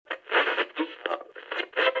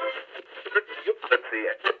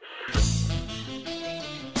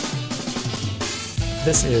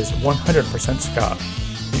This is 100% Ska,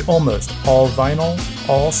 the almost all vinyl,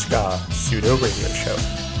 all ska pseudo radio show,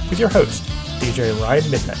 with your host, DJ Ride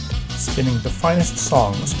Midnight, spinning the finest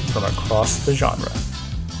songs from across the genre.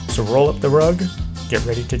 So roll up the rug, get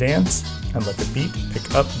ready to dance, and let the beat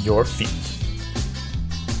pick up your feet.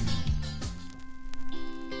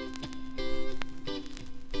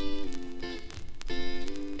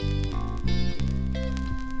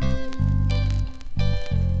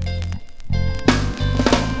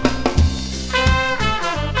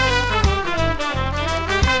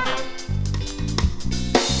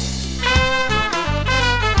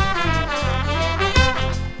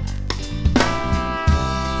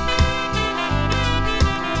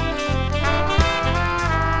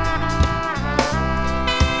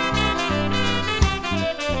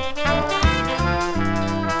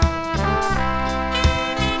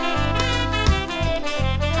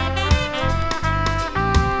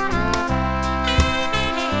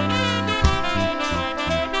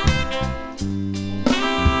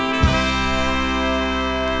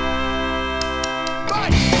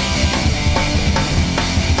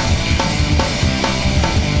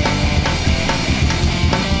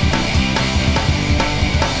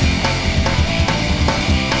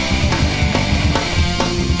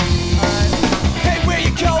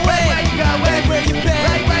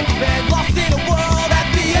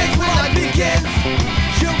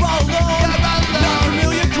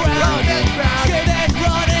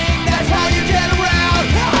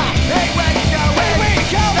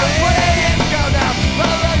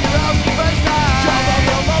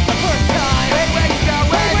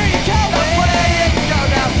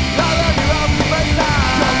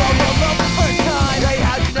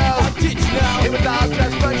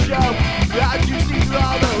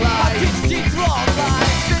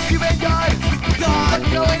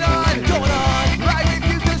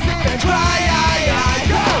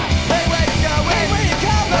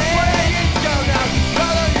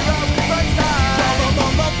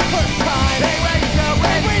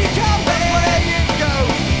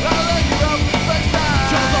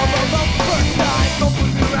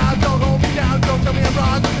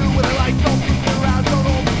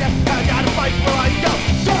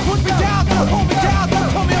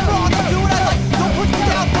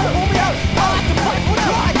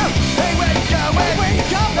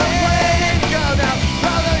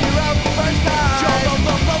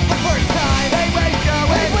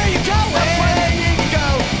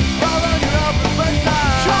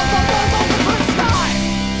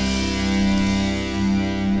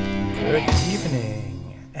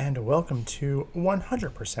 Welcome to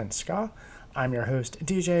 100% Ska. I'm your host,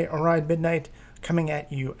 DJ Ride Midnight, coming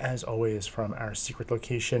at you as always from our secret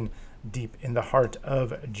location deep in the heart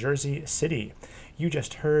of Jersey City. You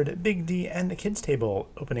just heard Big D and the Kids Table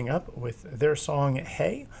opening up with their song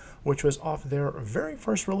Hey, which was off their very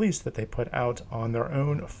first release that they put out on their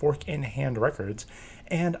own Fork in Hand Records.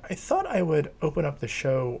 And I thought I would open up the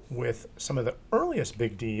show with some of the earliest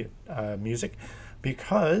Big D music,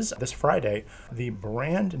 because this Friday, the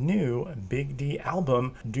brand new Big D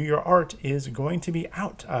album, Do Your Art, is going to be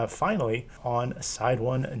out finally on Side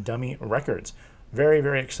One Dummy Records. Very,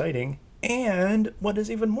 very exciting. And what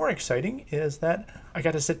is even more exciting is that I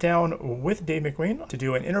got to sit down with Dave McQueen to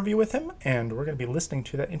do an interview with him, and we're going to be listening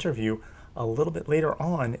to that interview a little bit later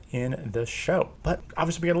on in the show. But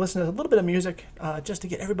obviously we got to listen to a little bit of music just to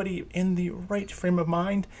get everybody in the right frame of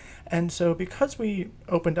mind. And so because we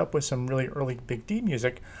opened up with some really early Big D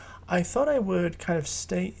music, I thought I would kind of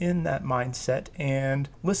stay in that mindset and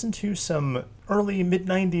listen to some early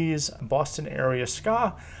mid-90s Boston area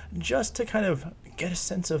ska, just to kind of get a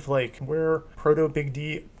sense of like where proto Big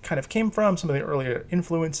D kind of came from, some of the earlier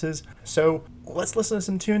influences. So let's listen to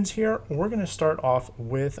some tunes here. We're going to start off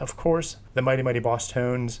with, of course, the Mighty Mighty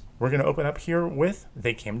Bosstones. We're going to open up here with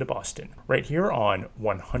They Came to Boston, right here on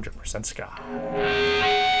 100% Ska.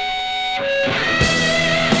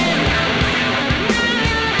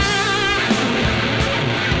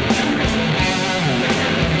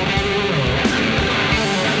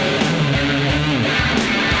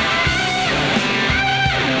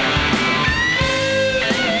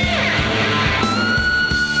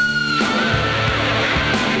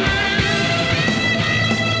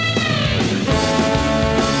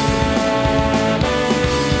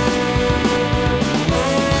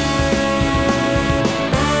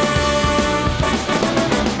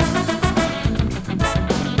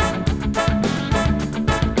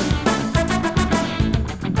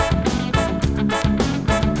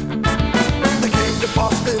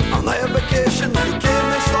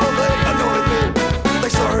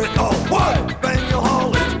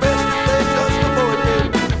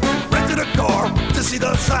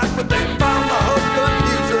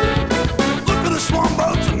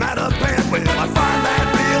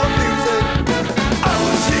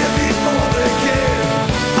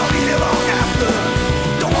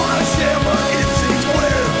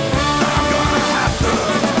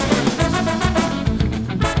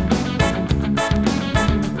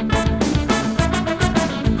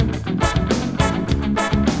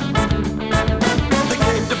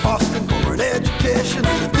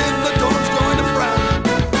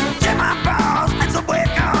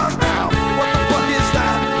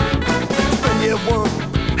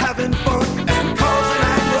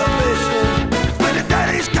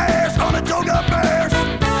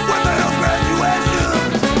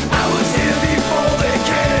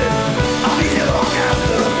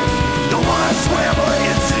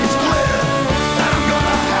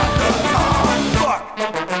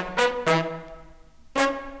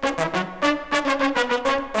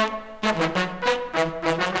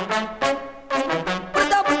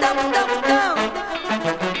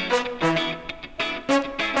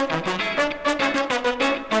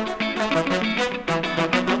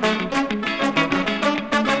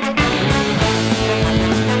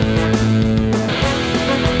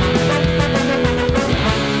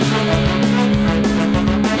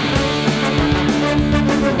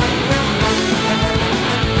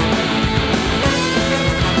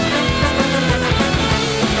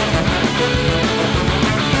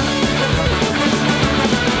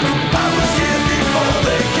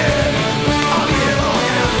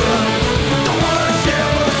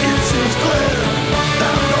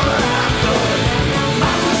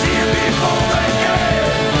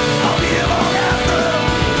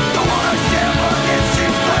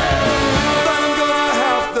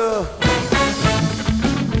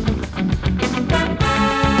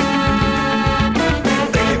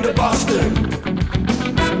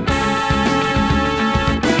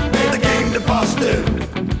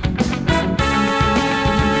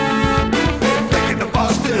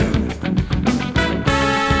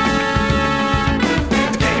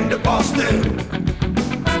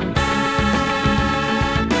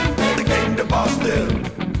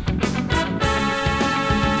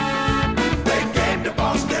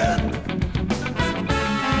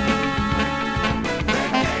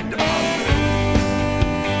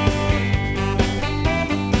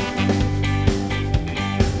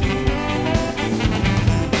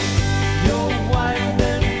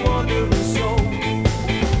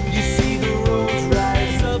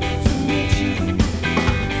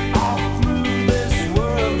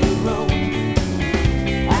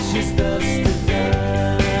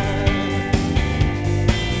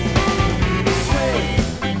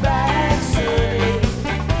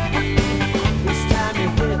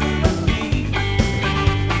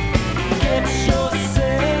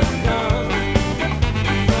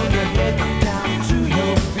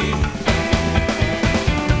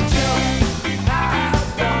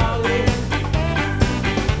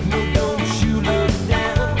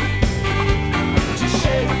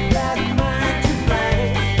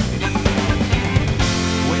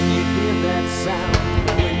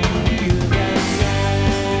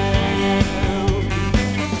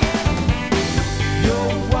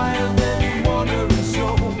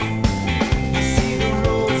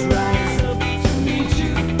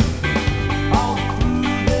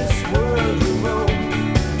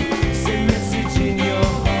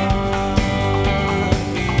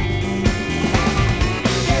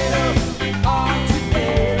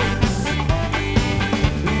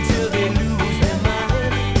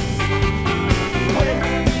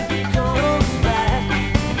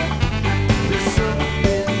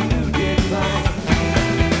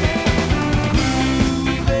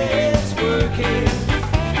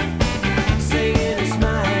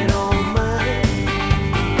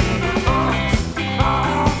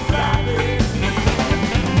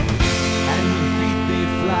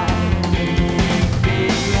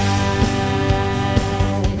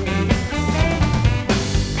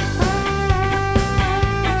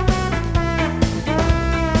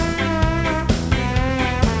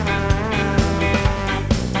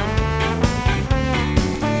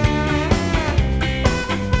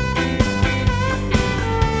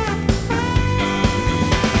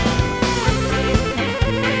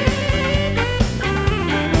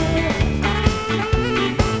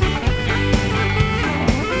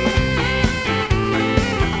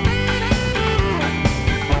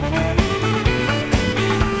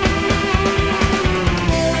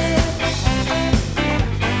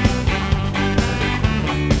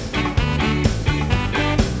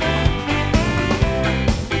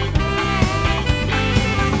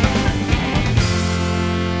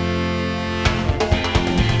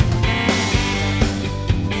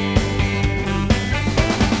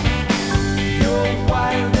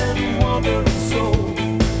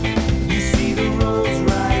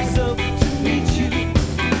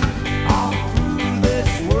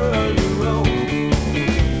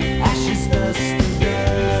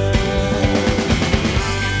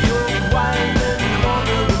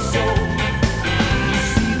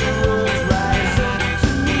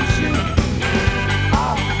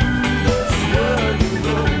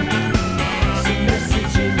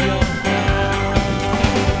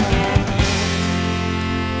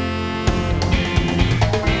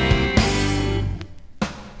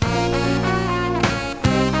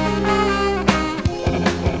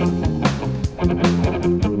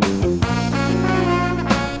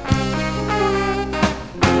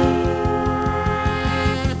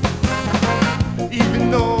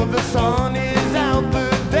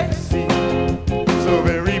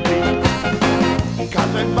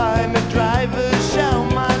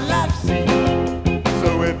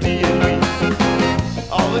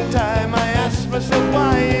 time I asked myself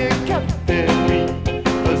why it captured me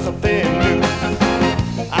for something new.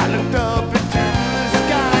 I looked up into the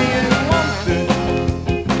sky and wondered,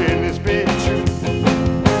 can this be true?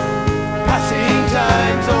 Passing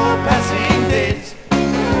times or passing days,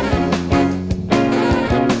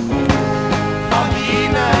 foggy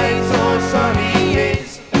nights or sunny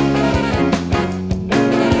days.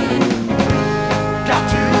 Got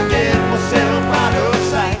to get myself out of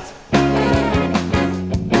sight,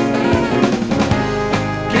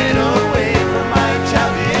 get away from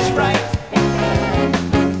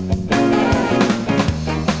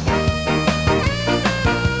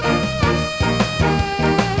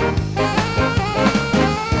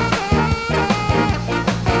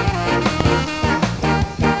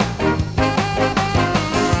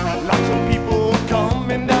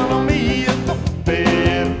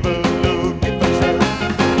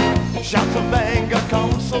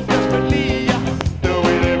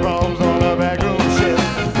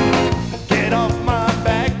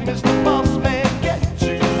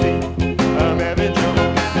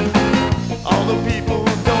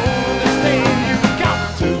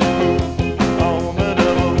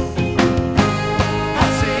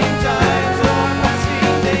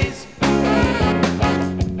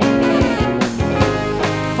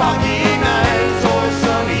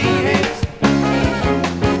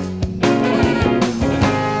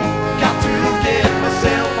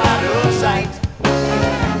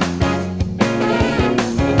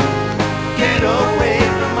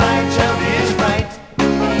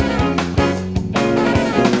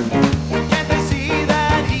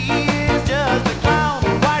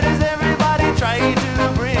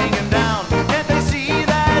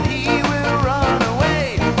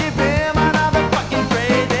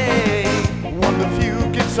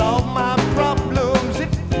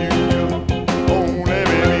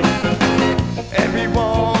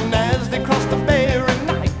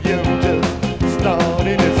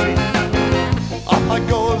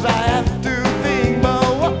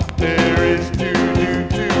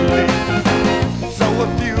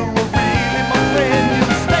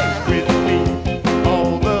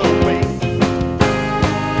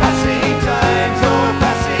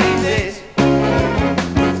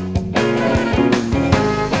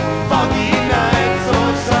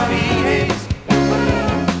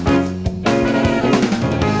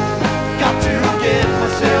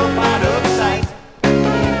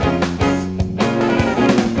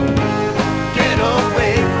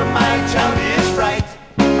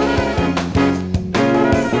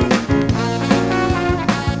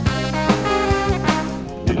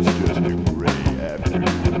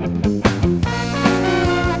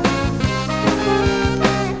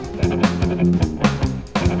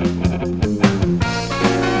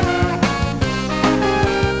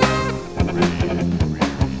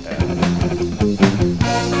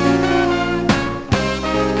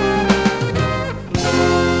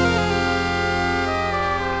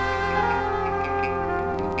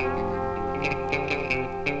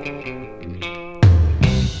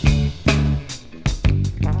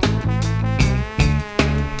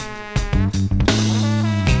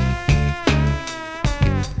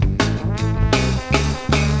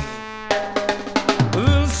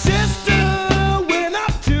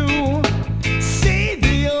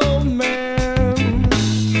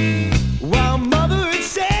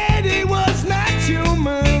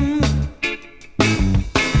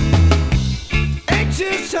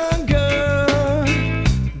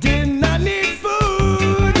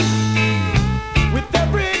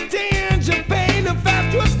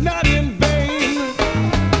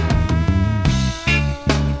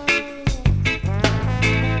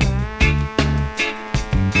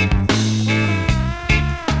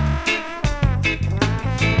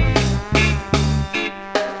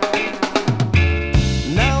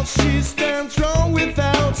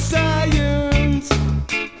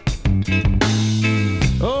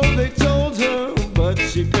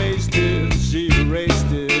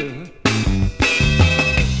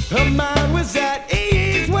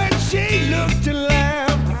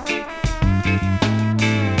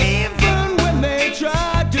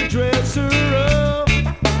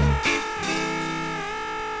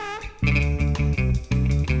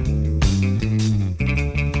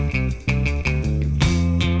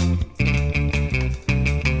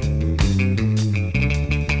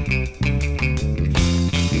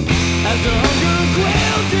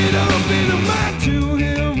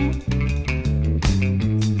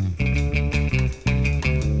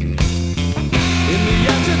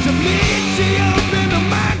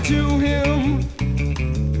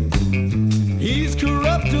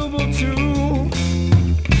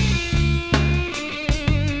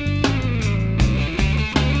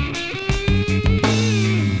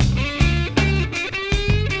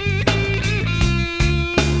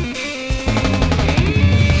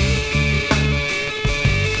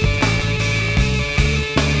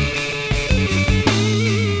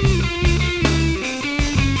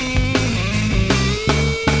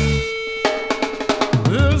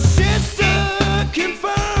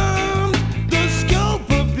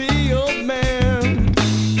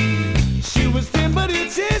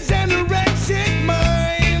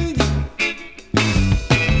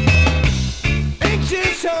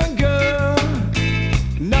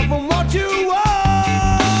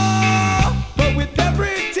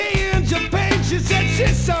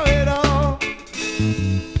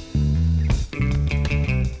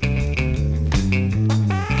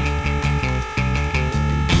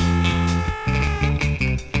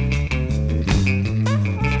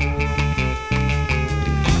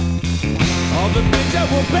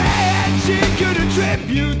that she could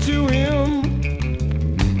attribute to him.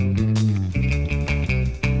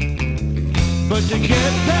 But she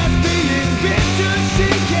can't pass being bitter, she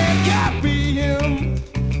can't copy him.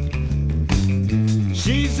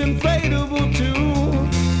 She's inflatable too.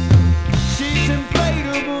 She's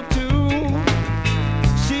inflatable too.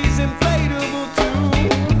 She's inflatable too.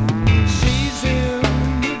 She's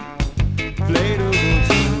inflatable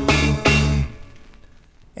too.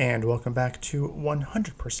 And welcome back to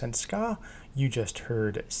 100% Ska. You just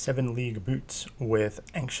heard 7 League Boots with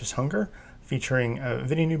Anxious Hunger, featuring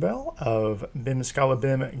Vinnie Nubel of Bim Scala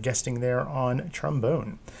Bim guesting there on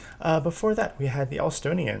trombone. Before that, we had the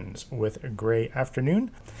Elstonians with Grey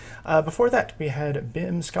Afternoon. Before that, we had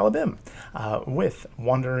Bim Scala Bim with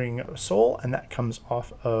Wandering Soul, and that comes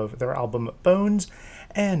off of their album Bones.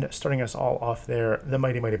 And starting us all off there, the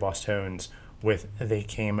Mighty Mighty Bosstones with They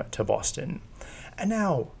Came to Boston. And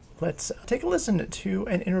now, let's take a listen to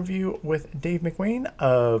an interview with Dave McWane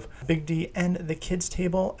of Big D and the Kids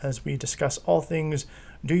Table as we discuss all things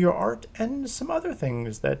Do Your Art and some other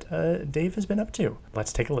things that Dave has been up to.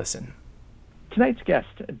 Let's take a listen. Tonight's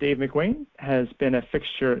guest, Dave McWane, has been a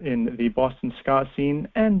fixture in the Boston ska scene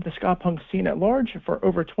and the ska punk scene at large for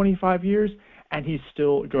over 25 years, and he's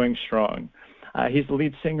still going strong. He's the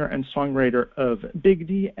lead singer and songwriter of Big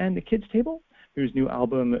D and the Kids Table, whose new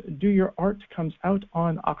album, Do Your Art, comes out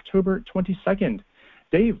on October 22nd.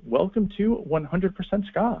 Dave, welcome to 100%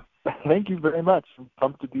 Ska. Thank you very much. I'm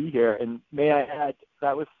pumped to be here. And may I add,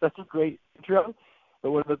 that was such a great intro.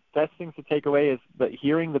 But one of the best things to take away is that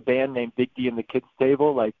hearing the band name Big D and the Kids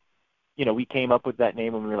Table, like, you know, we came up with that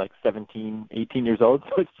name when we were like 17, 18 years old.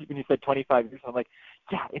 So when you said 25 years, I'm like,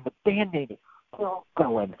 yeah, and the band name is still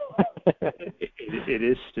going. It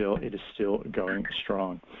is still going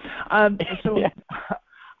strong. So yeah.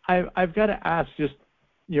 I've got to ask, just,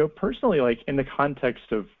 you know, personally, like in the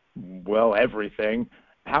context of, well, everything,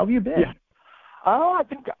 how have you been? Yeah. Oh, I've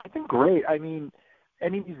been great. I mean,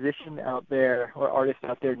 any musician out there or artist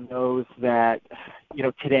out there knows that, you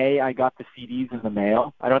know, today I got the CDs in the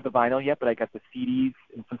mail. I don't have the vinyl yet, but I got the CDs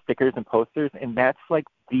and some stickers and posters, and that's like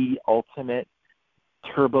the ultimate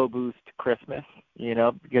turbo boost Christmas, you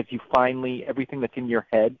know, because you finally, everything that's in your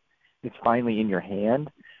head is finally in your hand.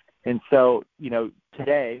 And so, you know,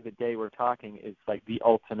 today, the day we're talking, is like the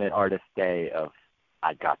ultimate artist day of,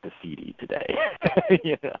 I got the CD today.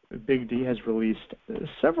 You know? Big D has released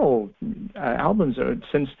several albums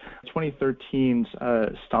since 2013's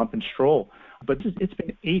Stomp and Stroll. But it's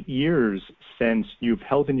been 8 years since you've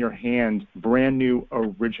held in your hand brand new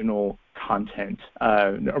original content,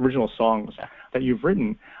 original songs that you've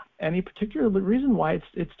written. Any particular reason why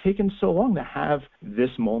it's taken so long to have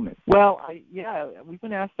this moment? Well, we've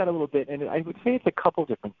been asked that a little bit, and I would say it's a couple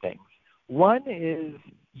different things. One is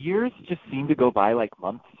years just seem to go by like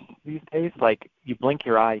months these days. Like you blink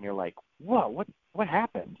your eye and you're like, whoa, what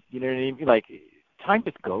happened? You know what I mean? Like time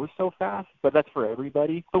just goes so fast, but that's for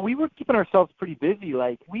everybody. But we were keeping ourselves pretty busy.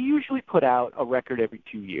 Like we usually put out a record every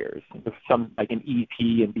 2 years, some like an EP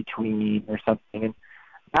in between or something. And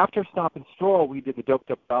after Stomp and Stroll, we did the Doped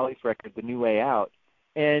Up Dollies record, The New Way Out.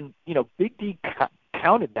 And, you know, Big D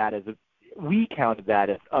counted that as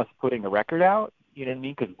us putting a record out. You know what I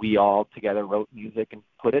mean? Because we all together wrote music and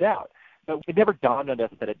put it out. But it never dawned on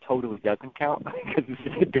us that it totally doesn't count because it's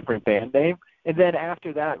just a different band name. And then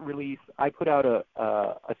after that release, I put out a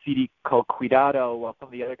CD called Cuidado while some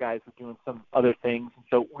of the other guys were doing some other things. And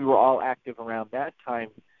so we were all active around that time,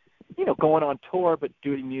 you know, going on tour but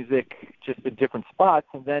doing music just in different spots.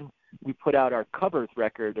 And then we put out our covers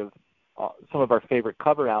record of some of our favorite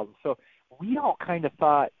cover albums. So we all kind of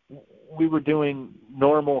thought we were doing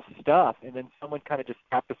normal stuff, and then someone kind of just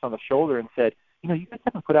tapped us on the shoulder and said, you know, you guys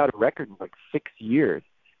haven't put out a record in like 6 years.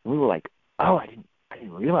 And we were like, oh, I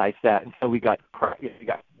didn't realize that. And so we got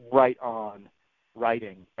right on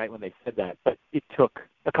writing right when they said that. But it took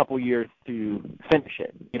a couple years to finish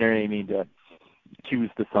it, you know what I mean, to choose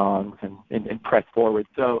the songs and press forward.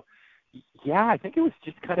 So, yeah, I think it was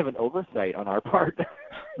just kind of an oversight on our part.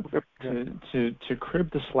 to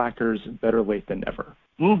crib the slackers, better late than never.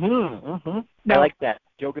 I like that.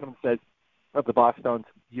 Joe Goodman says of the Bosstones,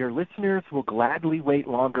 your listeners will gladly wait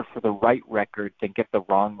longer for the right record than get the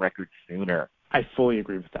wrong record sooner. I fully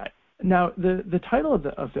agree with that. Now, the title of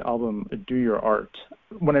the album, Do Your Art,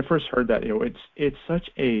 when I first heard that, you know, it's such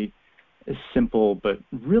a simple but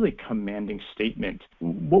really commanding statement.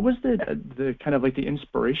 What was the kind of like the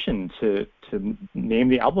inspiration to name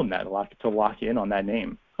the album that, to lock in on that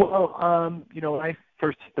name? Well, you know, when I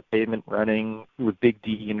first hit the pavement running with Big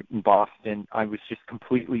D in Boston, I was just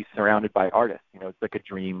completely surrounded by artists. It's like a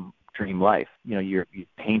dream life. You have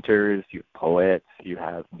painters, you have poets, you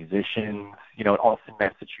have musicians. In Austin,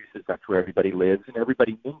 Massachusetts, that's where everybody lives and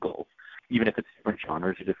everybody mingles. Even if it's different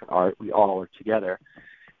genres or different art, we all are together.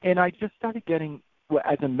 And I just started getting,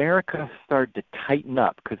 as America started to tighten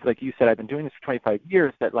up, because like you said, I've been doing this for 25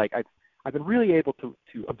 years, that like I've been really able to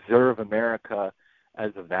observe America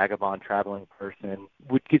as a vagabond traveling person,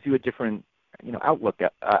 which gives you a different, outlook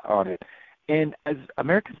on it. And as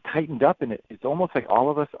America's tightened up, and it's almost like all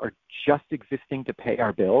of us are just existing to pay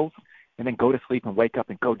our bills and then go to sleep and wake up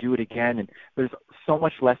and go do it again. And there's so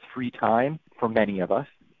much less free time for many of us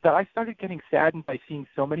that I started getting saddened by seeing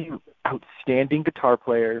so many outstanding guitar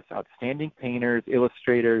players, outstanding painters,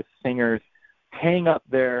 illustrators, singers hang up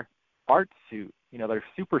their art suit, their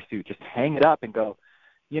super suit, just hang it up and go,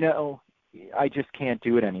 I just can't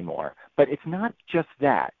do it anymore. But it's not just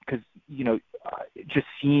that, because, just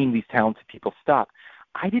seeing these talented people stop,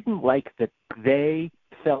 I didn't like that they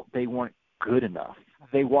felt they weren't good enough.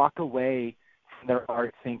 They walk away from their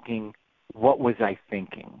art thinking, what was I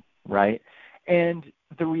thinking, right? And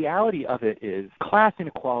the reality of it is class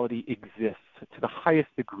inequality exists to the highest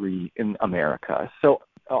degree in America. So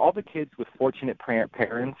all the kids with fortunate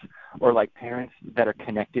parents, or like parents that are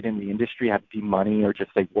connected in the industry, have deep money, or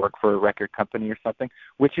just they work for a record company or something,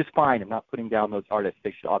 which is fine. I'm not putting down those artists.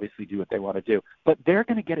 They should obviously do what they want to do. But they're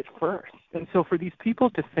going to get it first. And so for these people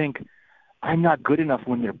to think, I'm not good enough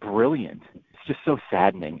when they're brilliant, it's just so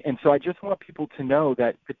saddening. And so I just want people to know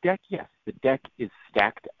that the deck is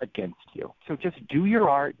stacked against you. So just do your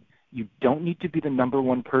art. You don't need to be the number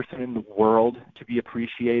one person in the world to be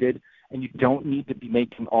appreciated. And you don't need to be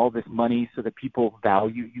making all this money so that people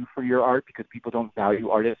value you for your art, because people don't value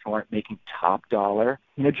artists who aren't making top dollar.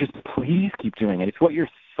 Just please keep doing it. It's what your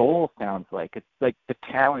soul sounds like. It's like the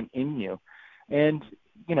talent in you. And,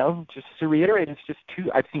 just to reiterate,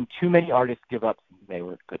 I've seen too many artists give up since they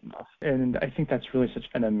were good enough. And I think that's really such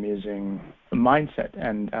an amazing mindset.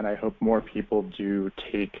 And I hope more people do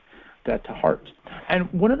take that to heart.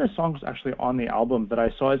 And one of the songs actually on the album that I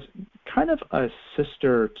saw is kind of a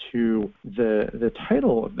sister to the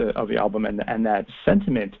title of the album, and that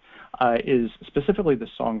sentiment is specifically the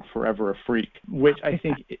song Forever a Freak, which I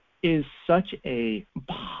think is such a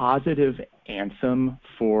positive anthem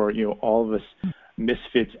for all of us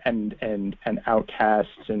misfits and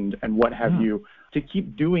outcasts and what have you, to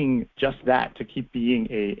keep doing just that, to keep being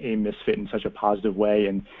a misfit in such a positive way.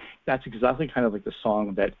 And that's exactly kind of like the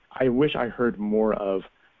song that I wish I heard more of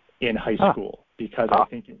in high school, because I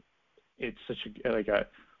think it's such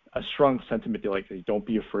a strong sentiment to like, don't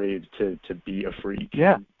be afraid to be a freak.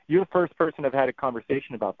 Yeah. You're the first person I've had a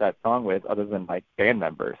conversation about that song with, other than my band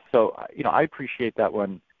members. So, I appreciate that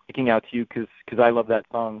one sticking out to you, because I love that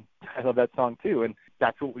song. I love that song too. And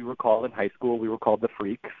that's what we were called in high school. We were called the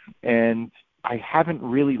Freaks. And I haven't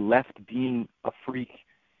really left being a freak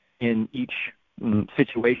in each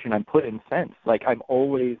situation I'm put in since. Like, I'm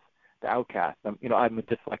always the outcast. I'm a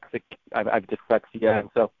dyslexic. I have dyslexia. And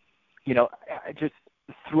so, I just,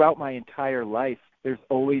 throughout my entire life, there's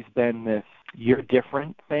always been this you're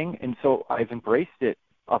different thing. And so I've embraced it,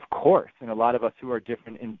 of course. And a lot of us who are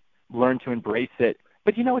different and learn to embrace it.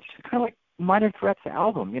 But, it's just kind of like Minor Threat's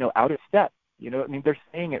album, Out of Step. They're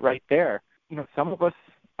saying it right there. Some of us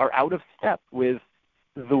are out of step with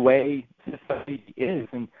the way society is,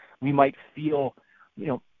 and we might feel,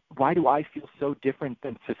 why do I feel so different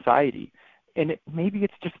than society? And maybe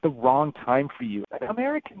it's just the wrong time for you.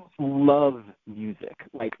 Americans love music.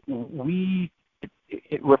 Like,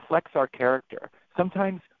 it reflects our character.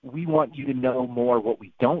 Sometimes we want you to know more what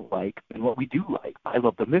we don't like than what we do like. I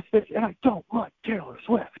love the Misfits, and I don't like Taylor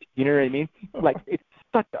Swift. You know what I mean? Like, it's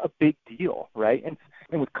such a big deal, right? And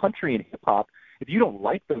with country and hip-hop, if you don't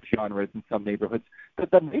like those genres in some neighborhoods,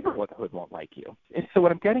 the neighborhood won't like you. And so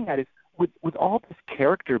what I'm getting at is, with all this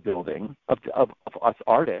character building of us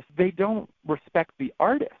artists, they don't respect the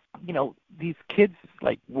artist. These kids,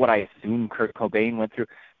 like what I assume Kurt Cobain went through,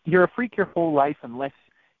 you're a freak your whole life unless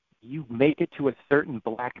you make it to a certain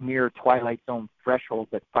Black Mirror Twilight Zone threshold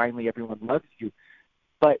that finally everyone loves you.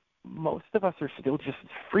 But most of us are still just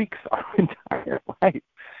freaks our entire life.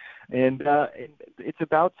 And it's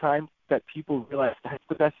about time that people realize that's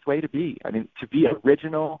the best way to be. To be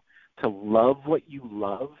original, to love what you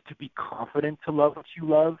love, to be confident to love what you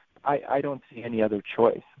love, I don't see any other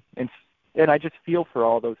choice. And I just feel for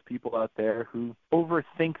all those people out there who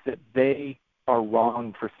overthink that they are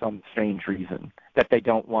wrong for some strange reason, that they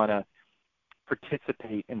don't want to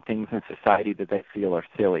participate in things in society that they feel are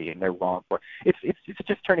silly and they're wrong for. It's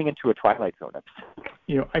just turning into a Twilight Zone episode.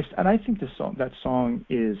 I think that song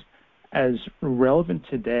is as relevant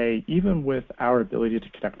today, even with our ability to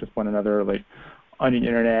connect with one another, like on the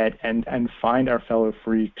internet and find our fellow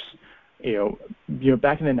freaks.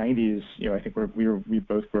 Back in the '90s, I think we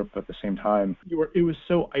both grew up at the same time. It was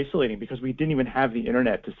so isolating because we didn't even have the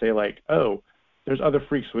internet to say like, oh, there's other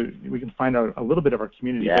freaks. We can find out a little bit of our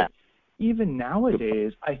community. Yeah. But even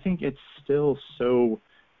nowadays, I think it's still so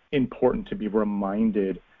important to be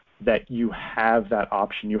reminded that you have that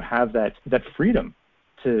option, you have that freedom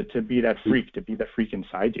to be that freak, to be that freak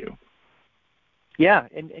inside you. Yeah,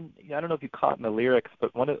 and I don't know if you caught in the lyrics,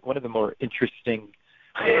 but one of the more interesting,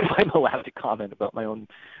 if I'm allowed to comment about my own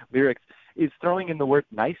lyrics, is throwing in the word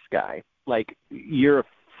nice guy. Like, you're a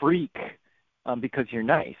freak because you're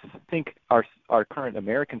nice. I think our current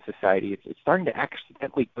American society, it's starting to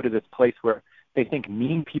accidentally go to this place where they think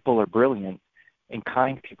mean people are brilliant and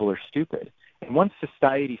kind people are stupid. And once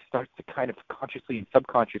society starts to kind of consciously and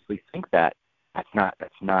subconsciously think that, that's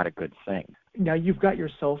not a good thing. Now, you've got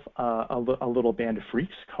yourself a little band of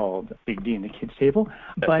freaks called Big D and the Kids Table,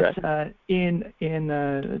 but right. In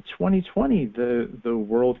 2020, the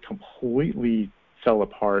world completely fell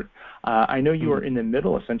apart. I know you are in the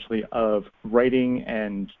middle, essentially, of writing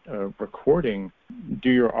and recording Do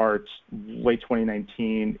Your Art late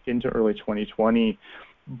 2019 into early 2020.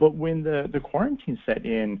 But when the quarantine set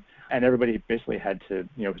in and everybody basically had to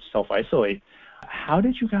self-isolate, how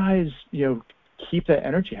did you guys keep that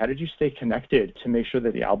energy? How did you stay connected to make sure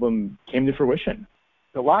that the album came to fruition?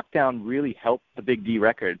 The lockdown really helped the Big D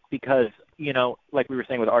record because, like we were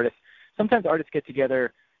saying with artists, sometimes artists get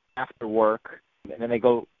together after work and then they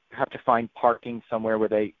have to find parking somewhere where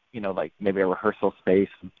they, like maybe a rehearsal space.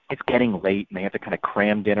 It's getting late and they have to kind of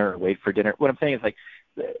cram dinner or wait for dinner. What I'm saying is, like,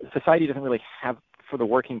 society doesn't really have, for the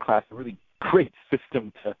working class, a really great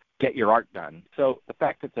system to get your art done. So the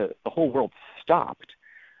fact that the whole world stopped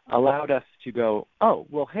allowed us to go, oh,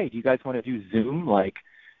 well, hey, do you guys want to do Zoom like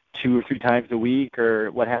 2 or 3 times a week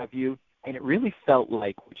or what have you? And it really felt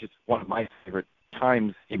like, which is one of my favorite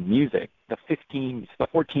times in music, the 14,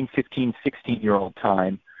 15, 16-year-old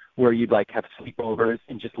time where you'd like have sleepovers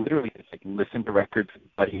and just literally just like listen to records with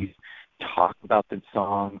buddies, talk about the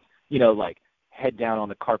songs, like head down on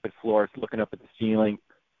the carpet floors, looking up at the ceiling.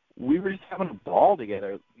 We were just having a ball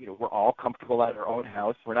together. We're all comfortable at our own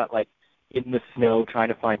house. We're not like in the snow trying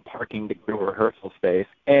to find parking to go to a rehearsal space.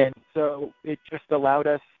 And so it just allowed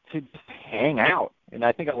us to just hang out. And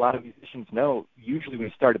I think a lot of musicians know, usually when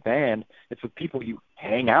you start a band, it's with people you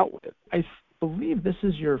hang out with. I believe this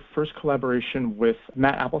is your first collaboration with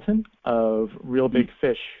Matt Appleton of Real Big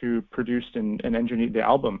Fish, who produced and engineered the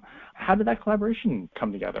album. How did that collaboration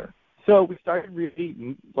come together? So we started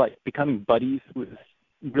really like becoming buddies with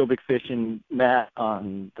Real Big Fish and Matt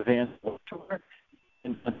on the Vans Warped Tour.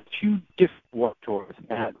 And on 2 different Warped Tours,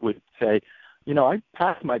 Matt would say, I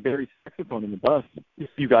passed my Barry saxophone in the bus. If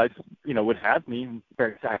you guys, would have me. And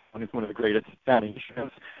Barry saxophone is one of the greatest sounding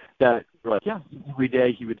instruments that, like, yeah, every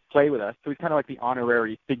day he would play with us. So he's kind of like the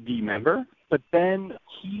honorary Big D member. But then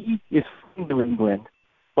he is from New England,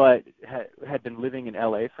 but had been living in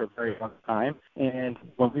L.A. for a very long time. And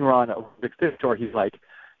when we were on a Big Fish tour, he's like,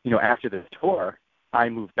 after this tour, I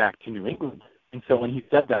moved back to New England. And so when he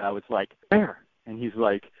said that, I was like, where? And he's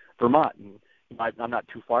like, Vermont. And I'm not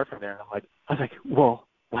too far from there. And I was like, well,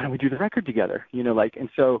 why don't we do the record together? And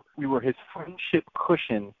so we were his friendship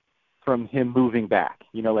cushion from him moving back.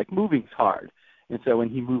 Moving's hard. And so when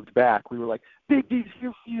he moved back, we were like, Big D's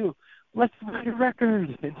here for you. Let's write a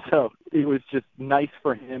record. And so it was just nice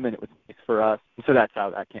for him and it was nice for us. And so that's how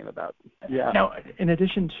that came about. Yeah. Now, in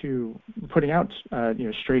addition to putting out,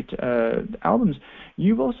 straight albums,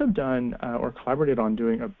 you've also done or collaborated on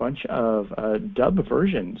doing a bunch of dub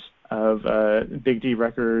versions of Big D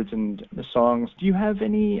records and the songs. Do you have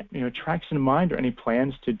any, tracks in mind or any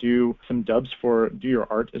plans to do some dubs for Do Your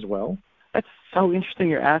Art as well? That's so interesting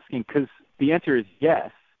you're asking, because the answer is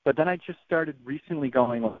yes. But then I just started recently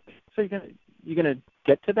going, so you're gonna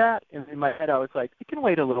get to that? And in my head, I was like, it can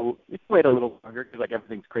wait a little longer because like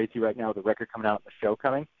everything's crazy right now with the record coming out and the show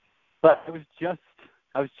coming. But I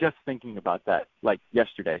was just thinking about that like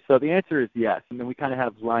yesterday. So the answer is yes. And then we kind of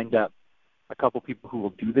have lined up a couple people who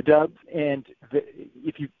will do the dubs. And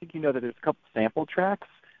if you think that there's a couple sample tracks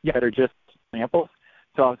that are just samples.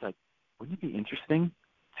 So I was like, wouldn't it be interesting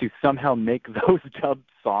to somehow make those dub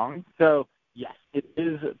songs? So yes, it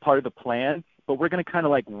is part of the plan, but we're going to kind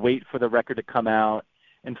of like wait for the record to come out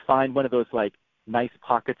and find one of those like nice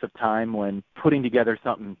pockets of time when putting together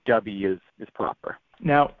something dubby is proper.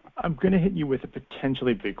 Now, I'm going to hit you with a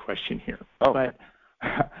potentially big question here. Oh. But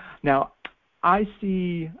now, I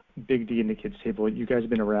see Big D and the Kids Table. You guys have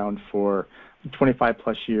been around for 25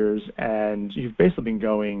 plus years, and you've basically been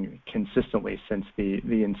going consistently since the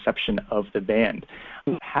inception of the band.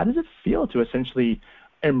 How does it feel to essentially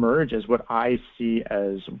emerge as what I see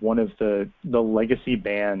as one of the legacy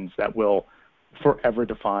bands that will forever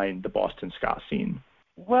define the Boston ska scene?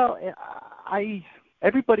 Well,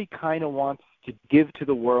 everybody kind of wants to give to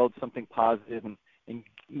the world something positive and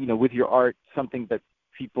with your art, something that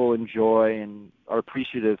people enjoy and are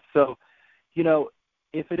appreciative. So,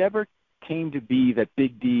 if it ever came to be that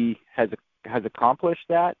Big D has accomplished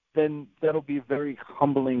that, then that'll be a very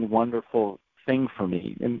humbling, wonderful thing for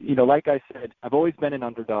me. And, like I said, I've always been an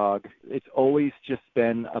underdog. It's always just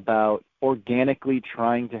been about organically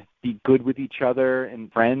trying to be good with each other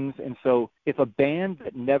and friends. And so if a band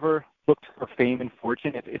that never looked for fame and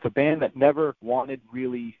fortune, if a band that never wanted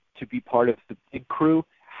really to be part of the big crew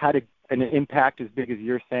had an impact as big as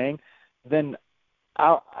you're saying, then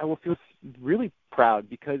I will feel really proud,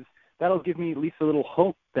 because that'll give me at least a little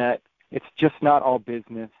hope that it's just not all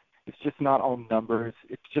business. It's just not all numbers.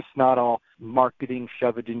 It's just not all marketing,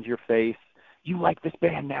 shove it into your face. You like this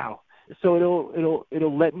band now. So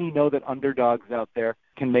it'll let me know that underdogs out there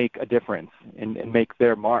can make a difference and make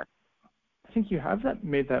their mark. I think you have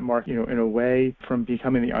made that mark, in a way, from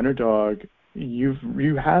becoming the underdog.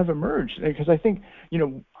 You have emerged, because I think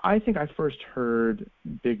I first heard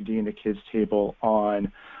Big D and the Kids Table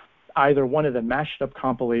on either one of the Mashed Up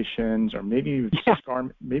compilations, or maybe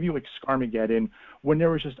like Scarmageddon, when there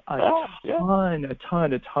was just a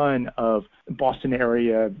ton of Boston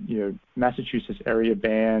area, Massachusetts area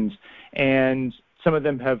bands, and some of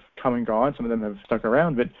them have come and gone, some of them have stuck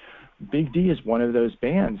around, but Big D is one of those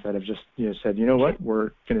bands that have just said, what,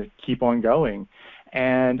 we're going to keep on going.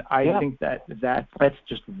 And I think that's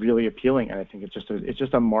just really appealing, and I think it's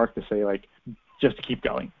just a mark to say, like, just to keep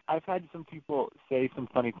going. I've had some people say some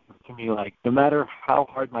funny things to me, like, no matter how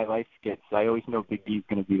hard my life gets, I always know Big D's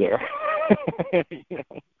going to be there.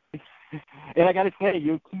 And I got to say,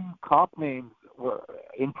 your two comp names were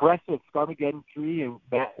impressive. Scarmageddon 3 and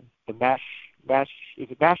the Mash. Is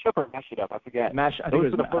it Mash Up or Mash It Up? I forget. I think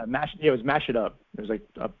it was Mash. Yeah, it was Mash It Up. It was like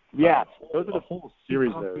those are the whole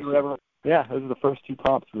series of those. Those are the first two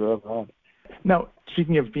comps we were ever on. Now,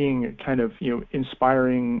 speaking of being kind of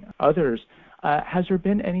inspiring others, has there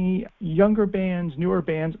been any younger bands, newer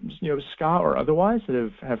bands, ska or otherwise,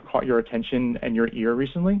 that have caught your attention and your ear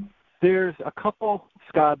recently? There's a couple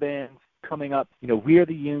ska bands coming up. We Are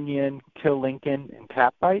the Union, Kill Lincoln, and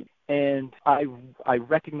Catbite. And I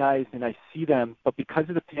recognize and I see them, but because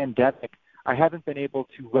of the pandemic, I haven't been able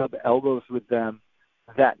to rub elbows with them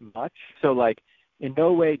that much. So, like, in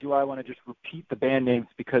no way do I want to just repeat the band names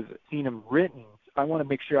because I've seen them written. I want to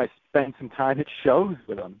make sure I spend some time at shows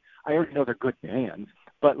with them. I already know they're good bands,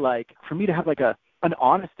 but, like, for me to have, like, an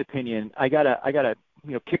honest opinion, I gotta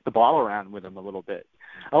kick the ball around with them a little bit.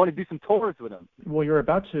 I want to do some tours with them. Well, you're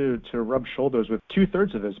about to rub shoulders with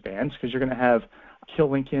 2/3 of those bands, because you're going to have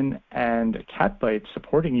Kill Lincoln and Catbite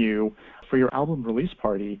supporting you for your album release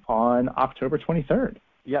party on October 23rd.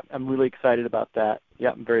 Yep, I'm really excited about that.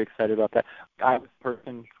 Yep, I'm very excited about that. I was the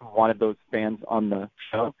person who wanted those bands on the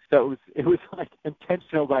show, so it was like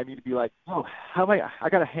intentional by me to be like, I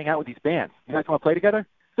got to hang out with these bands. You guys want to play together?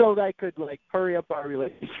 So that I could, like, hurry up our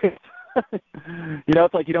relationship.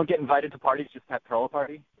 It's like you don't get invited to parties, just have throw a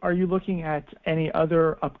party. Are you looking at any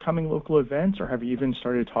other upcoming local events, or have you even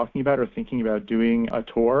started talking about or thinking about doing a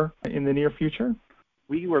tour in the near future?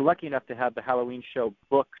 We were lucky enough to have the Halloween show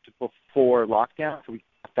booked before lockdown, so we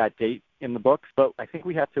got that date in the books. But I think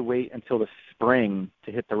we have to wait until the spring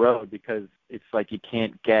to hit the road, because it's like you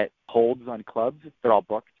can't get holds on clubs. They're all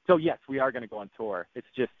booked. So, yes, we are going to go on tour. It's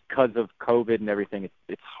just because of COVID and everything,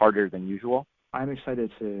 it's harder than usual. I'm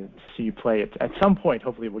excited to see you play it at some point.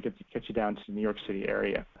 Hopefully we'll get you down to the New York City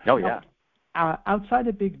area. Oh, yeah. Outside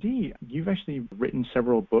of Big D, you've actually written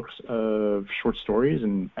several books of short stories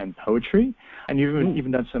and poetry, and you've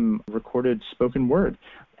even done some recorded spoken word.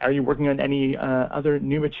 Are you working on any other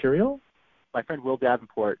new material? My friend Will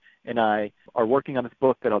Davenport and I are working on this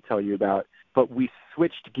book that I'll tell you about, but we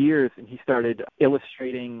switched gears, and he started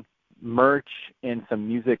illustrating merch and some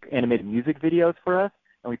animated music videos for us.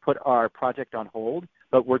 And we put our project on hold,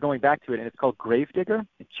 but we're going back to it, and it's called Gravedigger.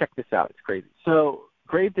 And check this out. It's crazy. So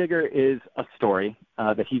Gravedigger is a story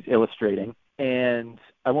that he's illustrating, and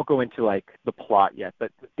I won't go into, like, the plot yet,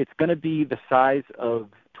 but it's going to be the size of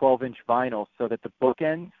 12-inch vinyl, so that the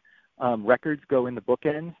bookends, records go in the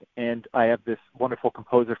bookends, and I have this wonderful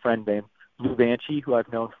composer friend named Lou Banshee, who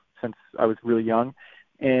I've known since I was really young,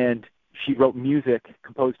 and she wrote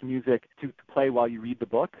composed music to play while you read the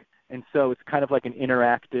book. And so it's kind of like an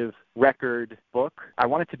interactive record book. I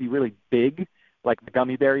want it to be really big, like the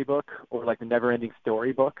Gummy Berry book or like the Never Ending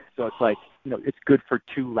Story book. So it's like, it's good for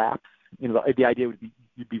 2 laps. The idea would be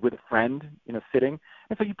you'd be with a friend, sitting.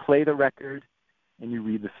 And so you play the record and you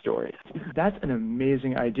read the stories. That's an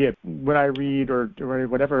amazing idea. When I read or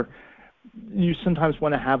whatever, you sometimes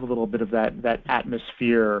want to have a little bit of that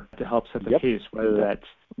atmosphere to help set the pace, whether that's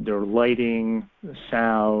their lighting,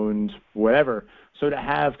 sound, whatever. So to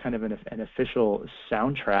have kind of an official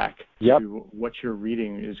soundtrack to what you're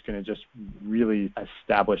reading is going to just really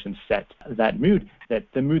establish and set that mood,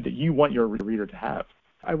 the mood that you want your reader to have.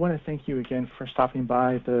 I want to thank you again for stopping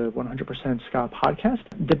by the 100% Ska podcast.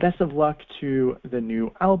 The best of luck to the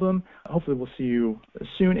new album. Hopefully we'll see you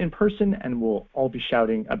soon in person, and we'll all be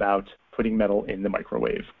shouting about putting metal in the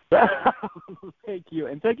microwave. Thank you.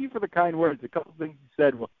 And thank you for the kind words. A couple things you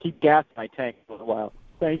said will keep gas in my tank for a while.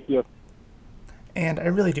 Thank you. And I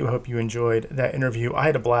really do hope you enjoyed that interview. I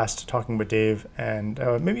had a blast talking with Dave, and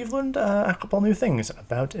maybe you've learned a couple new things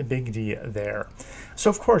about Big D there. So,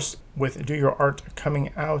 of course, with Do Your Art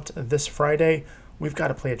coming out this Friday, we've got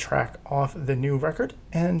to play a track off the new record.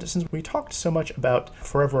 And since we talked so much about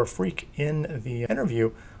Forever a Freak in the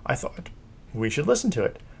interview, I thought we should listen to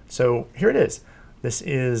it. So here it is. This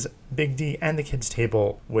is Big D and the Kids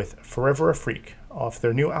Table with Forever a Freak off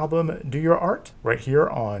their new album, Do Your Art, right here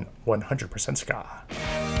on 100% Ska.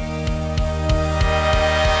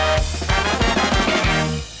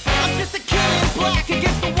 I'm just a kid in black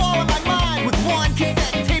against the wall of my mind with one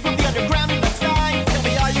cassette tape of the underground in my time. Tell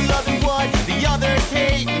me, are you loving what the others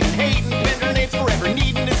hate? And hating, bender names forever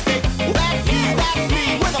needing to escape. Well, that's you, that's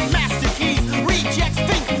me, we're the master keys. Rejects,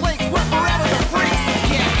 finger flakes, we're forever the freaks.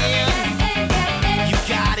 Get in, you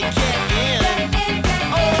gotta get in.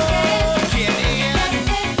 Oh, get in,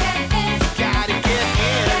 you gotta get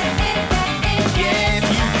in. Yeah, if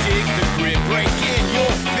you dig the grid, break in,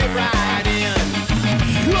 you'll fit right in.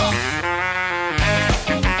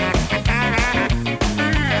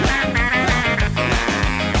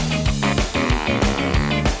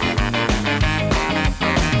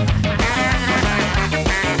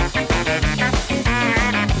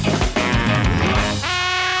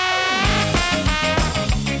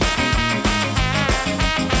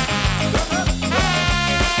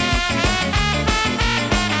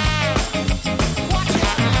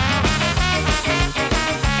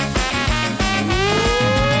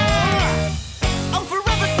 I'm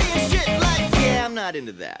forever saying shit like, yeah, I'm not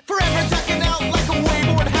into that. Forever ducking out like a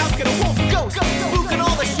wayward house, get a wolf ghost. Spooking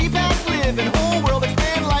all the sheep house living. Whole world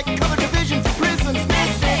expand like color divisions, prisms,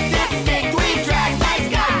 mystic, dipstick, dweeb drag, nice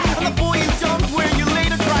guy. I'm the boy you dumped where you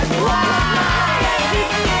later cried.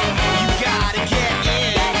 You gotta get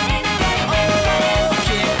in. Oh,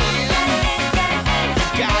 get in. You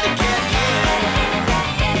gotta get in.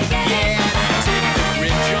 Yeah, you dig the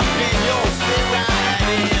grid, jump in, you'll fit right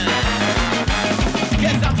in.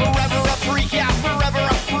 Guess I'm forever a freak, yeah, forever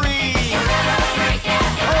a freak.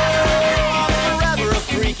 Oh, I'm forever a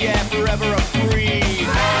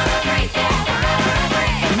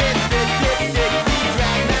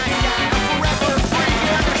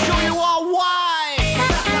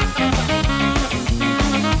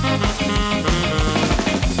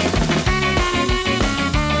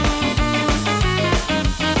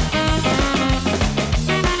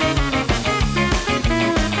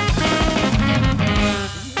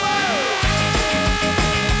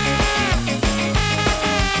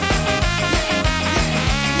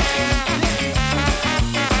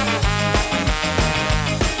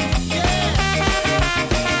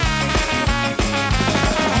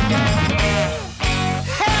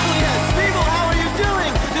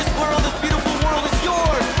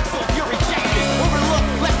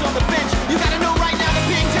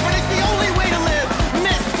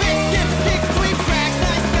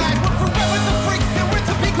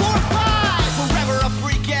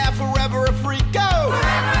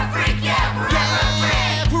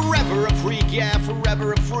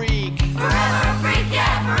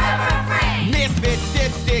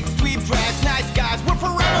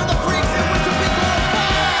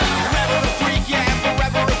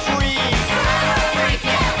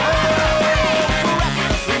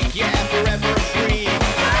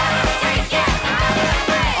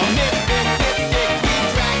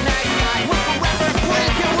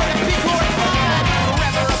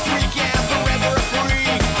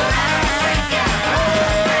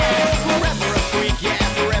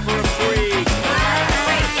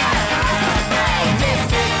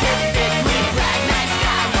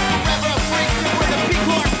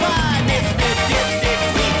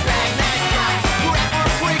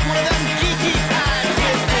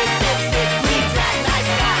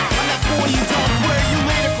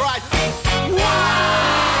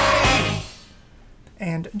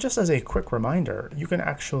just as a quick reminder, you can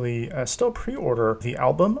actually still pre-order the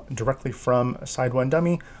album directly from Side One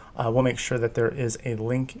Dummy. We'll make sure that there is a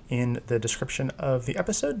link in the description of the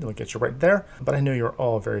episode. It'll get you right there. But I know you're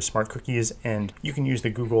all very smart cookies, and you can use the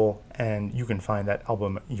Google and you can find that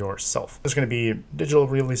album yourself. There's going to be digital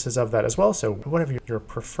releases of that as well, so whatever your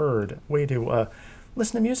preferred way to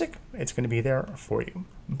listen to music, it's going to be there for you.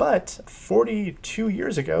 But 42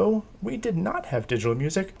 years ago, we did not have digital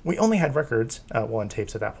music. We only had records, on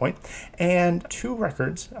tapes at that point, and 2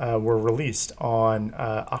 records were released on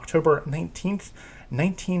October 19th,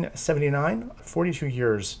 1979, 42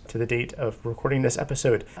 years to the date of recording this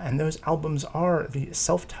episode. And those albums are the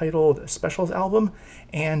self-titled Specials album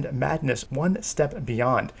and Madness One Step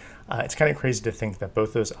Beyond. It's kind of crazy to think that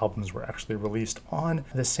both those albums were actually released on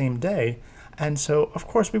the same day. And so, of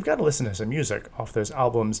course, we've got to listen to some music off those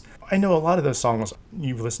albums. I know a lot of those songs,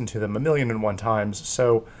 you've listened to them 1,000,001 times,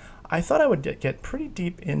 so I thought I would get pretty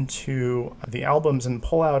deep into the albums and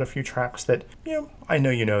pull out a few tracks that, I know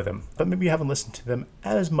you know them, but maybe you haven't listened to them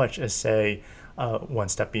as much as, say, One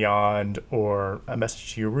Step Beyond or A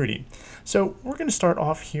Message to You, Rudy. So we're going to start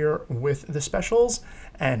off here with the Specials,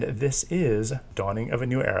 and this is Dawning of a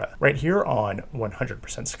New Era, right here on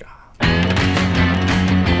 100% Ska.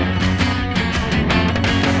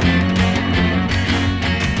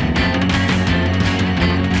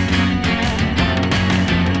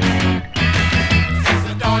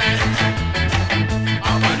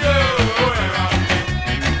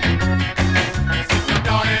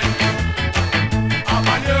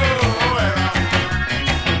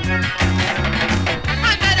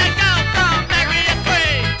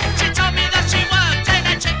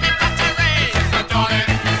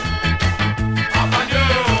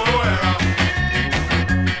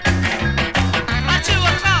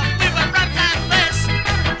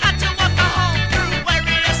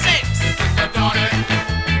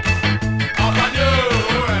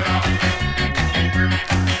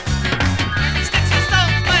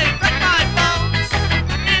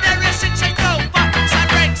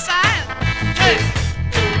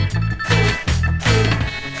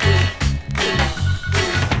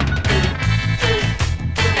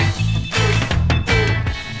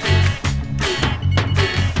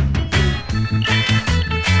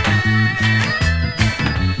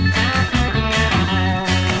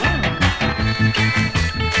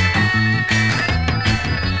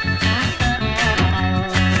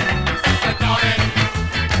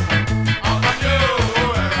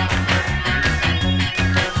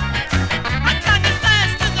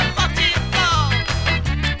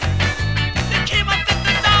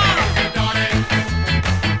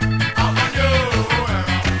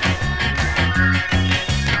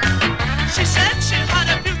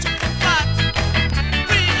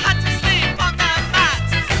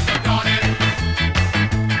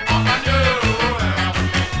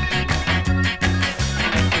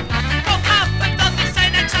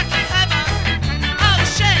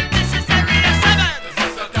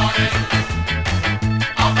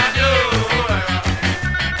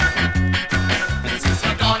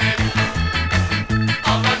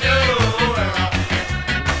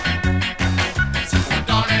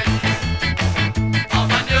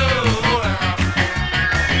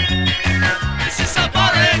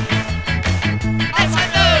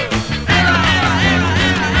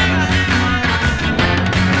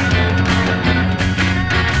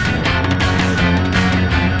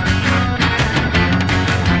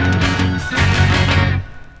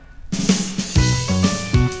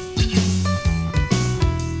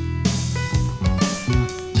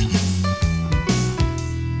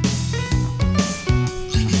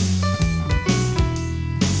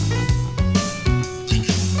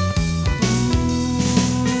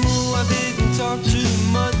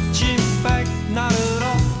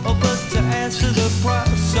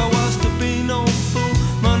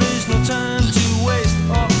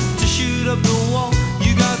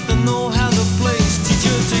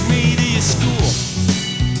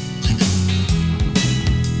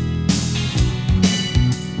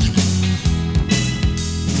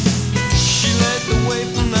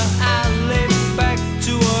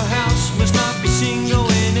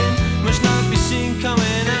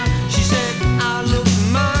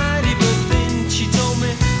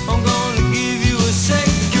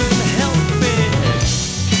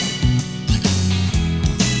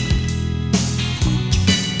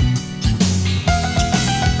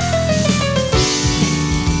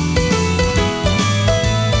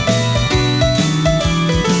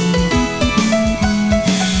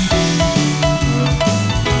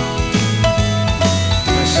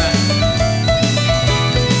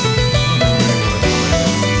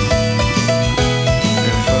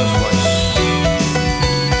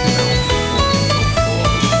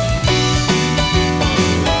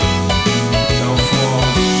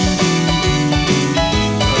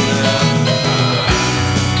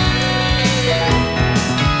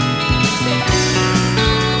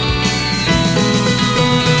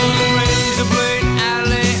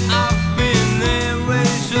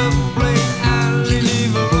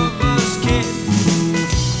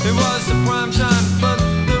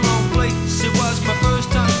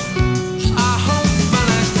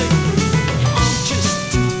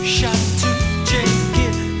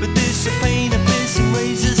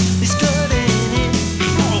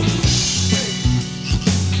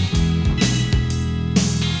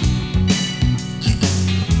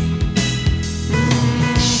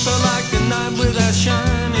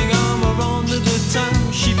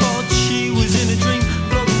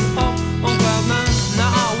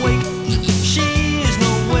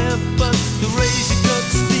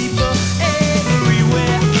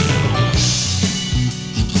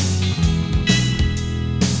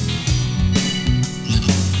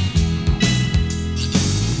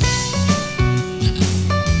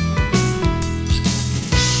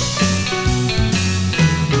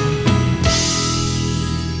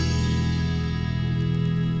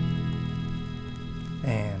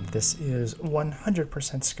 This is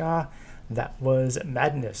 100% ska. That was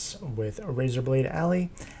Madness with Razorblade Alley.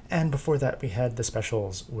 And before that, we had The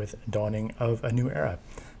Specials with Dawning of a New Era.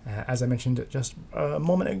 As I mentioned just a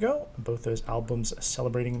moment ago, both those albums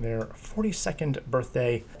celebrating their 42nd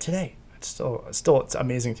birthday today. It's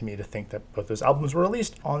amazing to me to think that both those albums were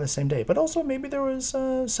released on the same day, but also maybe there was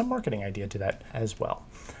some marketing idea to that as well.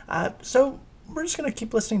 So we're just going to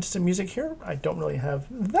keep listening to some music here. I don't really have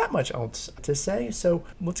that much else to say, so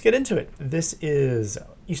let's get into it. This is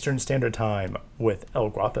Eastern Standard Time with El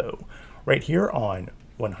Guapo, right here on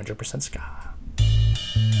 100% Ska.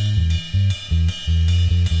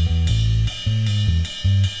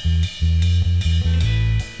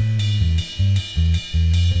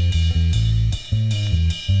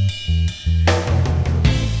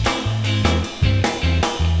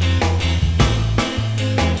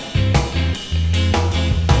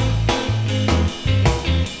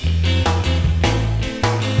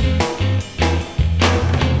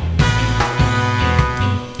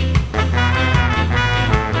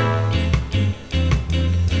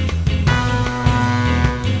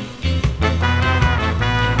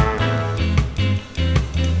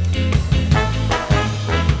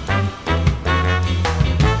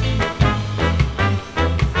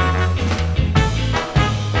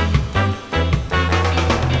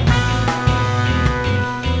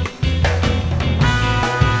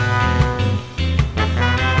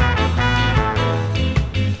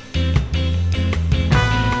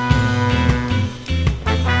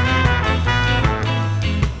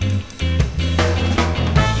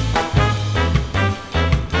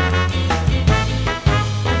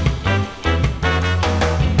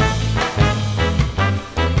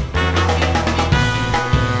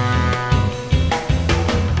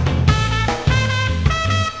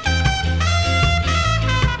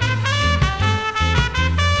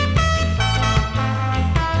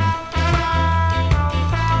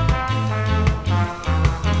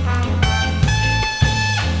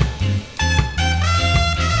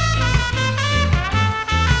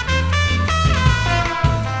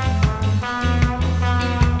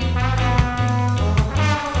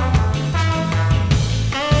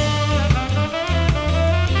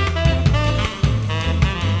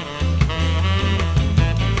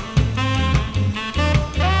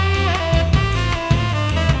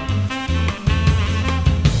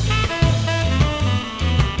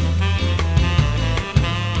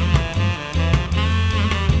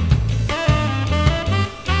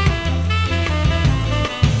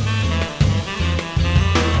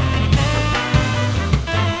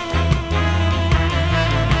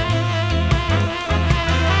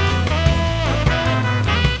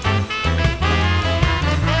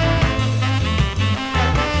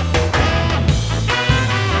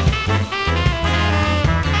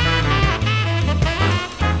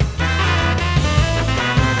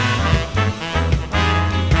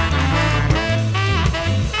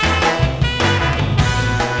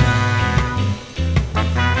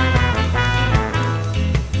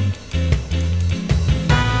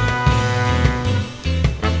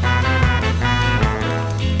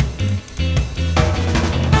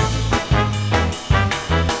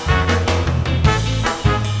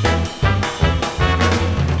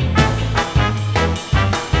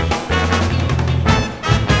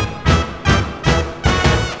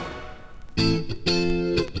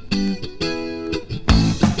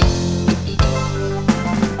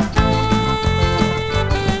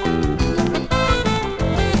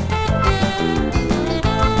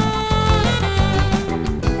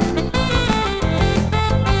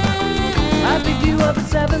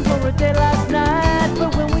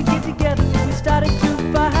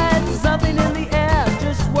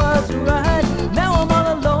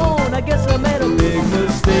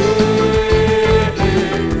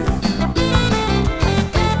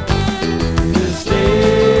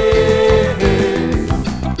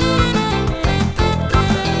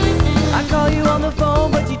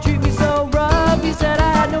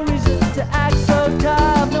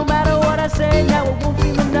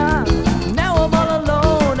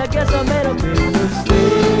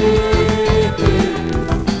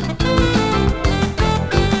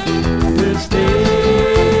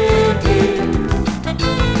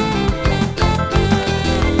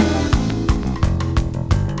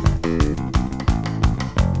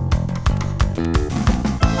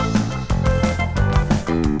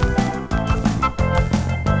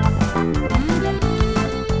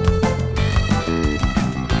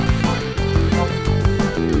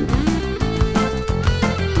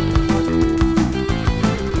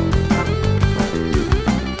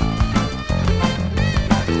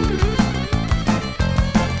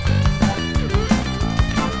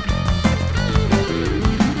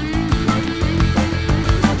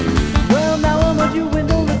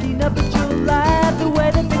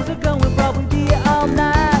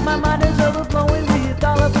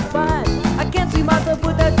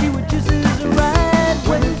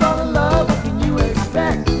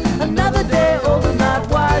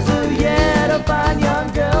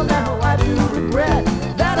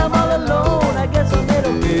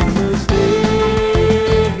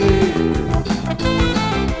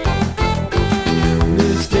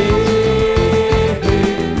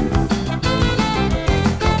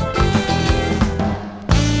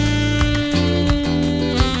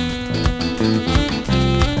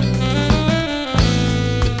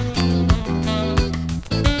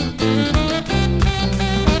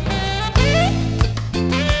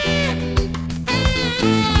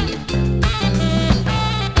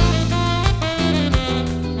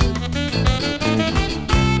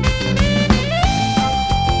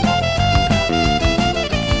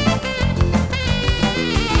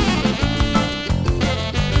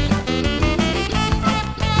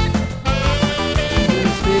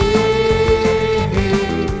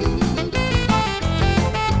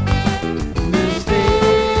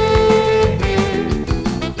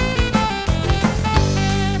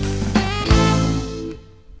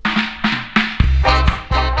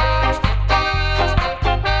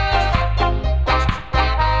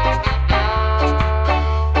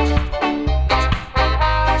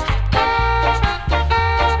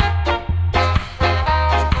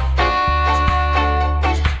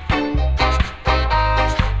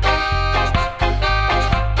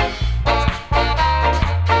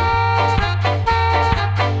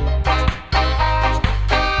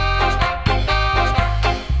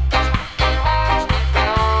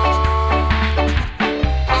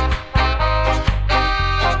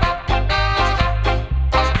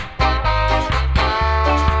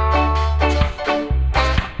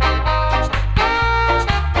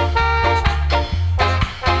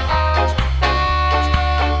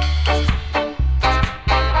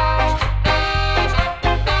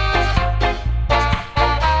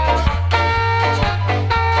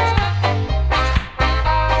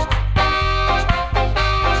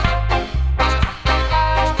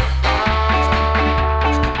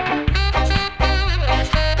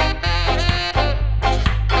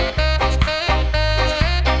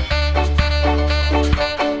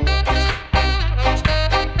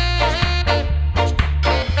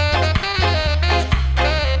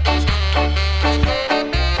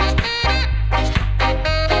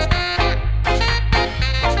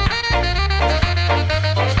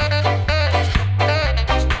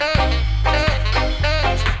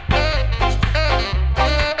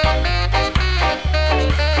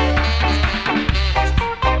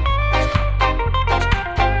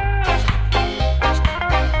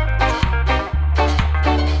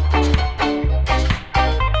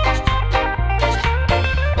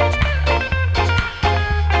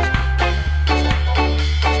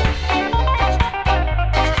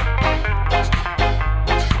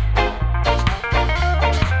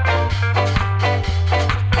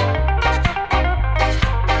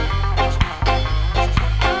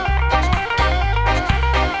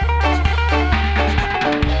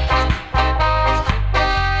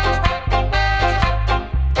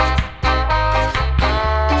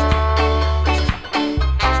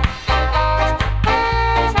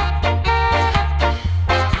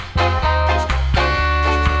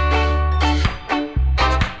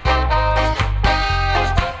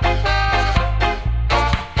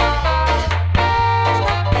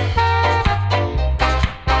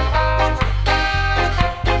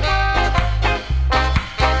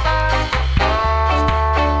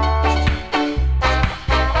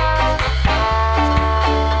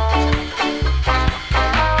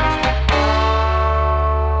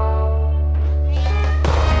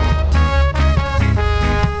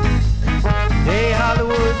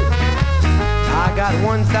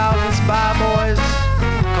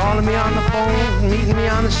 calling me on the phone, meeting me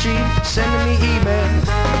on the street, sending me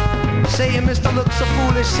emails, saying Mr. Looks So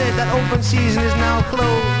Foolish said that open season is now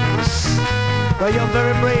closed. Well, you're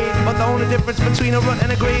very brave, but the only difference between a rut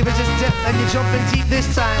and a grave is its depth, and you jump in deep this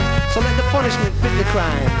time, so let the punishment fit the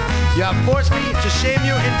crime. You have forced me to shame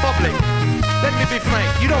you in public. Let me be frank,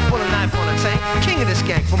 you don't pull a knife on a tank. King of the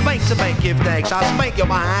skank, from bank to bank, give thanks. I'll spank your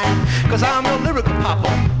behind, cause I'm your lyrical papa.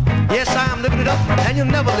 Yes, I am living it up, and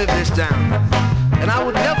you'll never live this down. And I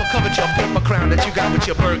would never covet your paper crown that you got with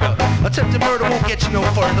your burger. Attempted murder won't get you no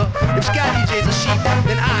further. If Sky DJ's a sheep,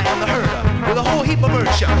 then I am the herder. With a whole heap of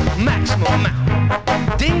virtue, maximum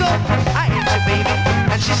amount. Dingo, I ate you, baby.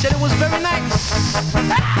 And she said it was very nice.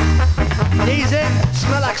 Daisy,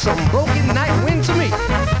 smell like some broken night wind to me.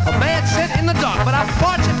 A bad scent in the dark, but I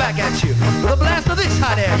fart it back at you. With a blast of this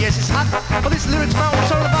hot air. Yes, it's hot, but this lyric's bound to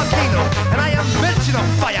turn a volcano. And I am belching a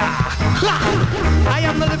fire. I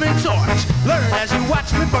am the living torch. Learn as you watch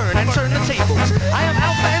me burn and turn the tables. I am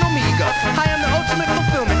Alpha and Omega. I am the ultimate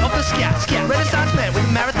fulfillment of the scat Renaissance man with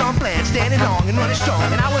a marathon plan, standing long and running strong.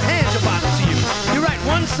 And I will hand your bottle to you. You write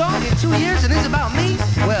one song in 2 years and it's about me?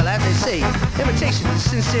 Well, as they say, imitation is a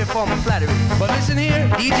sincere form of flattery. But listen here,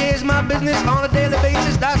 DJ is my business on a daily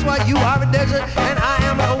basis. That's why you are a desert and I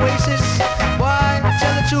am an oasis. Why?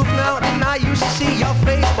 Tell the truth now, didn't I used to see your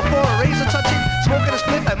face before a razor touch it? Smoking a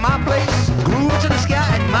spliff at my place, groove to the sky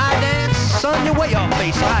at my dance. Son, you're way off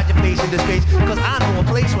base, so hide your face in disgrace, cause I know a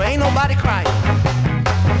place where ain't nobody crying.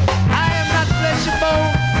 I am not flesh and bone,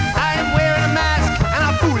 I am wearing a mask, and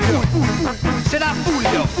I fool you. Said I fool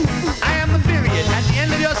you. I am the period at the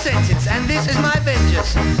end of your sentence, and this is my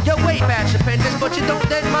vengeance. You're way past repentance, but you don't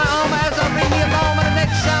dent my arm as I ring the alarm on the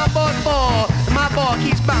next soundboard ball. My ball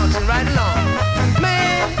keeps bouncing right along.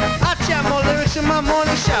 Man, I chat more lyrics in my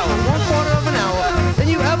morning shower, 1/4 of an hour, than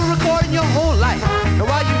you ever record in your whole life. And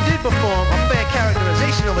while you did perform a fair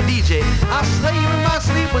characterization of a DJ, I slay you in my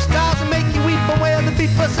sleep with styles that make you weep away on the beat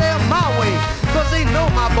for sail my way. Cause they know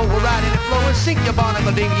my boat will ride in the flow and sink your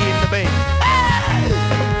barnacle dinghy in the bay.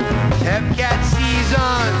 Hepcat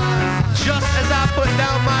season, just as I put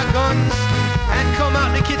down my guns and come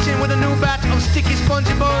out the kitchen with a new batch of sticky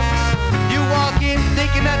spongy buns. You walk in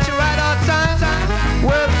thinking that you're right on time.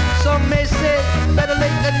 Well, some may say better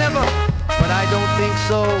late than never, but I don't think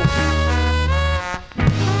so.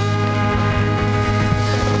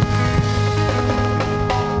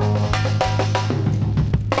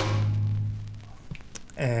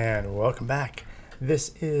 And welcome back.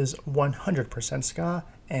 This is 100% Ska,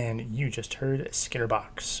 and you just heard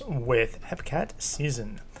Skitterbox with Hepcat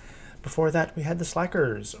Season. Before that, we had the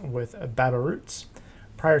Slackers with Baba Roots.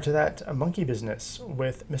 Prior to that, a Monkey Business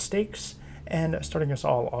with Mistakes, and starting us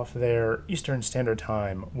all off there, Eastern Standard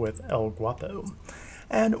Time with El Guapo.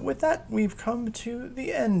 And with that, we've come to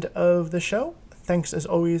the end of the show. Thanks as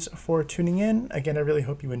always for tuning in. Again, I really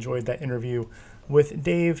hope you enjoyed that interview with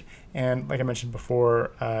Dave, and like I mentioned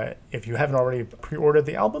before, if you haven't already pre-ordered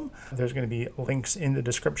the album, there's going to be links in the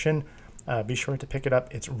description. Be sure to pick it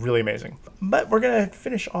up. It's really amazing. But we're going to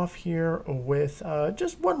finish off here with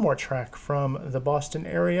just one more track from the Boston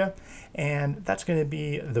area, and that's going to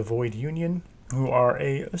be The Void Union, who are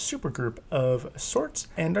a supergroup of sorts,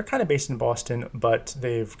 and they're kind of based in Boston, but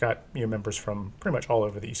they've got members from pretty much all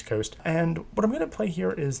over the East Coast. And what I'm going to play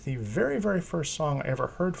here is the very, very first song I ever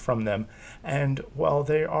heard from them. And while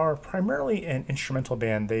they are primarily an instrumental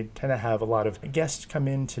band, they tend to have a lot of guests come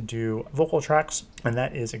in to do vocal tracks, and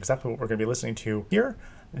that is exactly what we're going to be listening to here.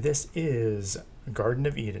 This is Garden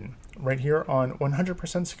of Eden, right here on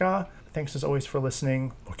 100% Ska. Thanks as always for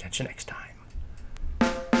listening. We'll catch you next time.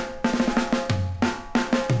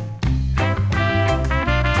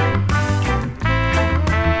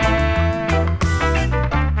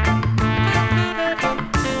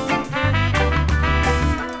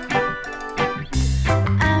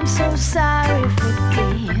 Sorry for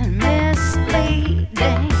being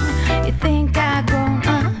misleading. You think I've grown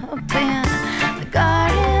up in the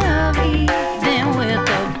Garden of Eden with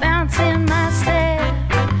a bounce in my step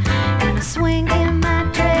and a swing in my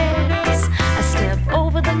dress. I step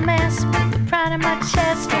over the mess, put the pride in my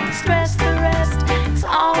chest, don't stress the rest. It's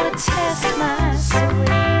all a test, my sweet.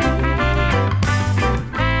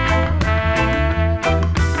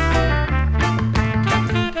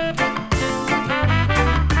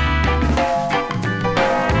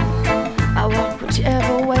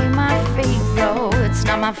 Whichever way my feet go, it's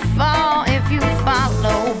not my fault if you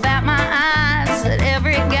follow. Bat my eyes at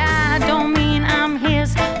every guy, don't mean I'm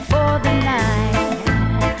his for the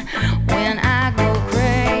night. When I go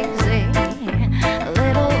crazy, a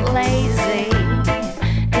little lazy,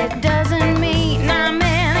 it doesn't mean I'm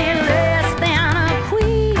any less than a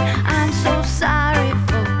queen. I'm so sorry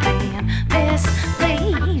for being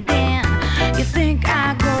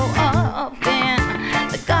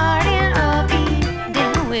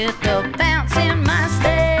bounce in my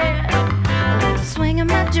step, a little swing in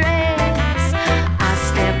my dress. I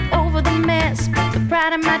step over the mess, put the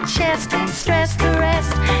pride in my chest, don't stress the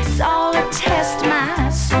rest. It's all a test, my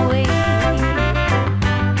sweet.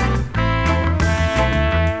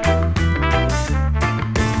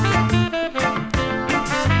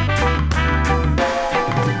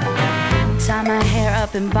 Tie my hair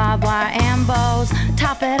up in barbed wire and bows,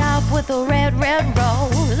 top it off with a red, red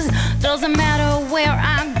rose. Doesn't matter where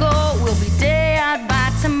I go, we'll be dead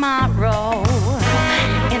by tomorrow.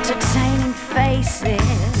 Entertaining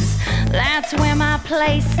faces, that's where my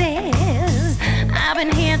place is. I've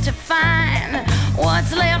been here to find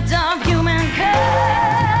what's left of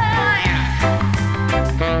humankind.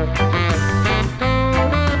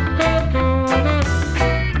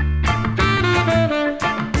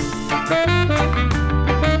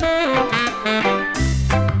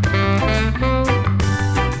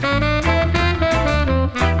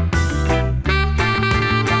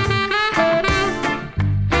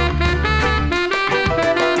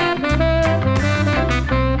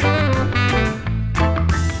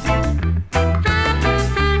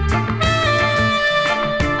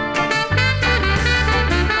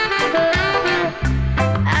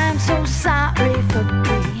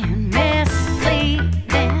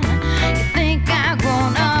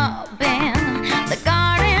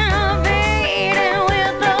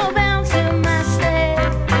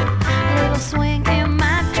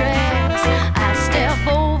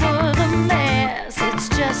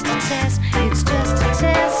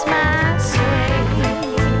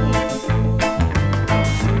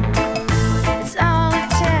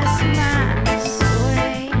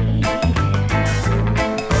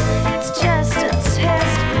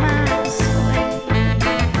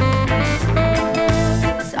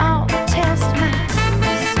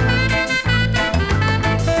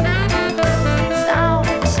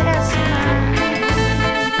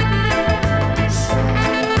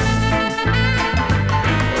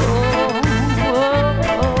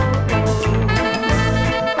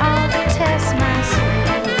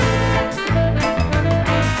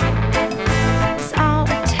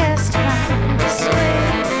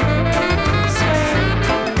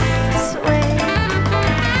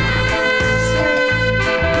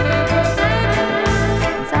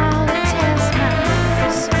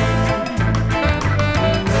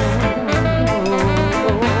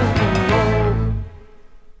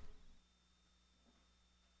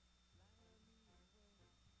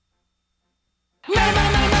 Remember